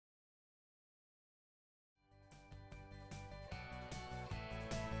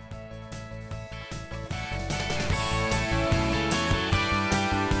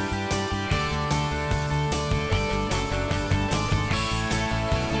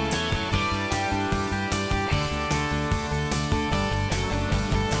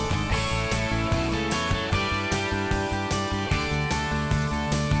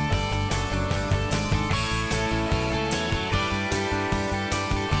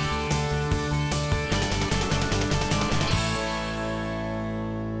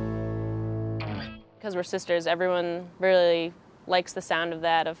Because we're sisters, everyone really likes the sound of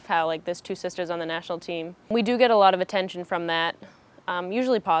that, of how like there's two sisters on the national team. We do get a lot of attention from that,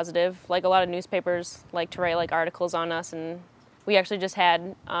 usually positive. Like a lot of newspapers like to write like articles on us, and we actually just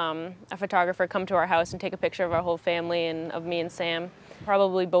had a photographer come to our house and take a picture of our whole family and of me and Sam.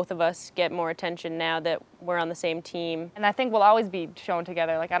 Probably both of us get more attention now that we're on the same team. And I think we'll always be shown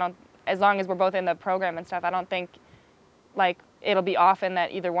together. Like as long as we're both in the program and stuff, I don't think like it'll be often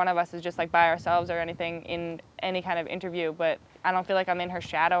that either one of us is just like by ourselves or anything in any kind of interview. But I don't feel like I'm in her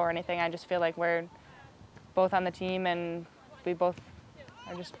shadow or anything. I just feel like we're both on the team and we both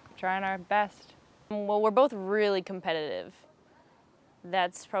are just trying our best. Well, we're both really competitive.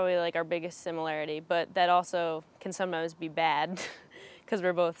 That's probably like our biggest similarity, but that also can sometimes be bad because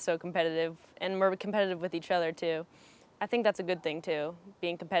we're both so competitive, and we're competitive with each other too. I think that's a good thing too,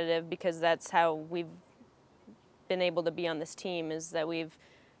 being competitive, because that's how we've been able to be on this team, is that we've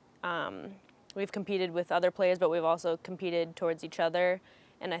competed with other players, but we've also competed towards each other.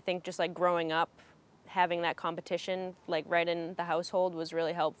 And I think just like growing up, having that competition like right in the household was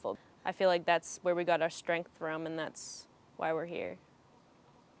really helpful. I feel like that's where we got our strength from, and that's why we're here.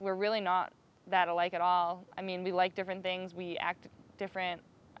 We're really not that alike at all. I mean, we like different things, we act different,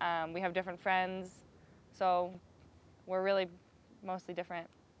 we have different friends, so we're really mostly different.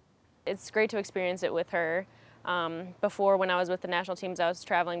 It's great to experience it with her. Before, when I was with the national teams, I was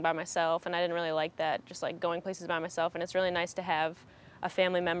traveling by myself, and I didn't really like that, just like going places by myself, and it's really nice to have a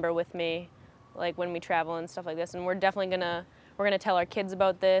family member with me, like when we travel and stuff like this. And we're definitely we're gonna tell our kids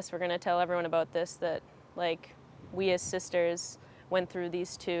about this, we're gonna tell everyone about this, that like we as sisters went through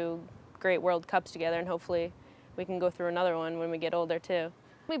these two great World Cups together, and hopefully we can go through another one when we get older too.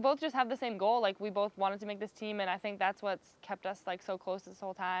 We both just have the same goal. Like, we both wanted to make this team, and I think that's what's kept us like so close this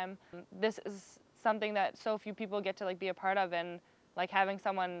whole time. This is something that so few people get to like be a part of, and like having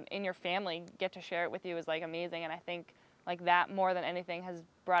someone in your family get to share it with you is like amazing, and I think like that more than anything has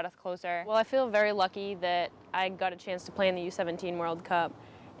brought us closer. Well, I feel very lucky that I got a chance to play in the U17 World Cup,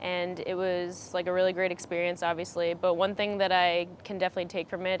 and it was like a really great experience, obviously. But one thing that I can definitely take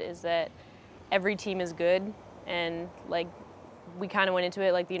from it is that every team is good, and like we kind of went into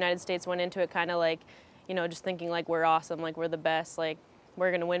it, like the United States went into it kind of like, you know, just thinking like we're awesome, like we're the best, like we're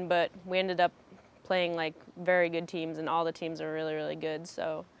gonna win, but we ended up playing like very good teams, and all the teams are really, really good,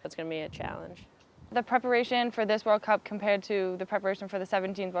 so it's gonna be a challenge. The preparation for this World Cup compared to the preparation for the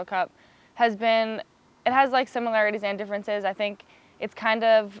 17th World Cup has like similarities and differences. I think it's kind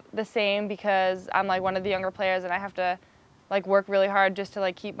of the same because I'm like one of the younger players, and I have to like work really hard just to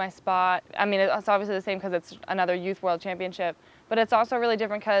like keep my spot. I mean, it's obviously the same because it's another Youth World Championship, but it's also really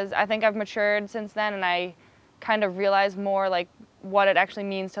different because I think I've matured since then, and I kind of realize more like what it actually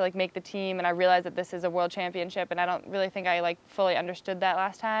means to like make the team, and I realize that this is a World Championship, and I don't really think I like fully understood that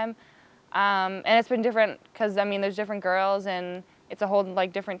last time. And it's been different because I mean there's different girls, and it's a whole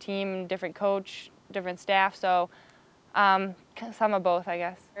like different team, different coach, different staff, so some of both, I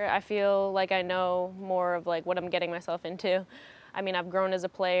guess. I feel like I know more of like what I'm getting myself into. I mean, I've grown as a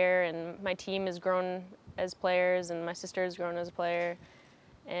player, and my team has grown as players, and my sister has grown as a player,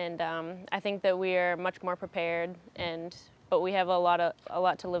 and I think that we are much more prepared, but we have a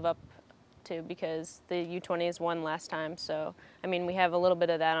lot to live up to, because the U20s won last time. So I mean, we have a little bit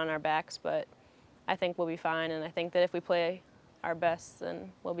of that on our backs, but I think we'll be fine, and I think that if we play our best,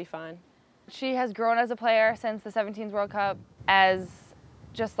 then we'll be fine. She has grown as a player since the 17th World Cup as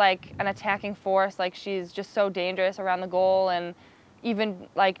just like an attacking force. Like, she's just so dangerous around the goal, and even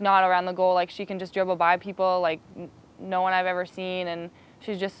like not around the goal, like she can just dribble by people like no one I've ever seen, and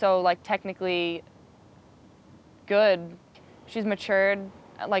she's just so like technically good. She's matured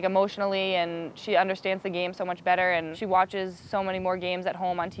like emotionally, and she understands the game so much better, and she watches so many more games at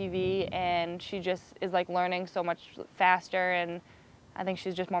home on TV, and she just is like learning so much faster, and I think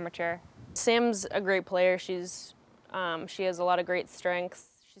she's just more mature. Sam's a great player. She has a lot of great strengths.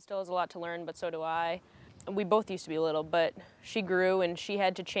 She still has a lot to learn, but so do I. We both used to be little, but she grew, and she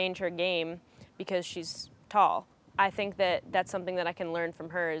had to change her game because she's tall. I think that that's something that I can learn from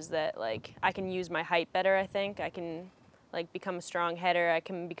her, is that like I can use my height better. I think I can like become a strong header. I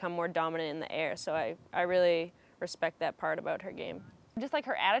can become more dominant in the air. So I really respect that part about her game. Just like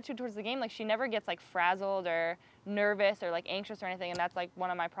her attitude towards the game, like she never gets like frazzled or nervous or like anxious or anything, and that's like one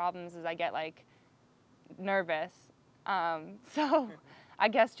of my problems, is I get like nervous. So I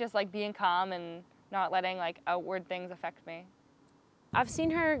guess just like being calm and not letting like outward things affect me. I've seen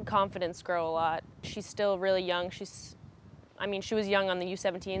her confidence grow a lot. She's still really young. I mean, she was young on the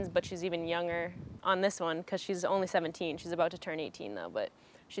U17s, but she's even younger on this one because she's only 17. She's about to turn 18 though, but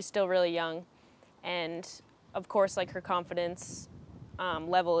she's still really young. And of course, like her confidence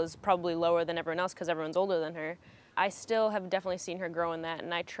level is probably lower than everyone else because everyone's older than her. I still have definitely seen her grow in that,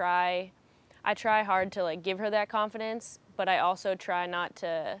 and I try hard to like give her that confidence, but I also try not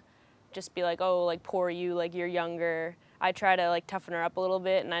to just be like, oh, like poor you, like you're younger. I try to like toughen her up a little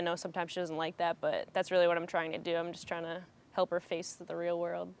bit, and I know sometimes she doesn't like that, but that's really what I'm trying to do. I'm just trying to help her face the real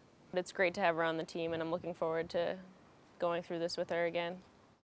world. But it's great to have her on the team, and I'm looking forward to going through this with her again.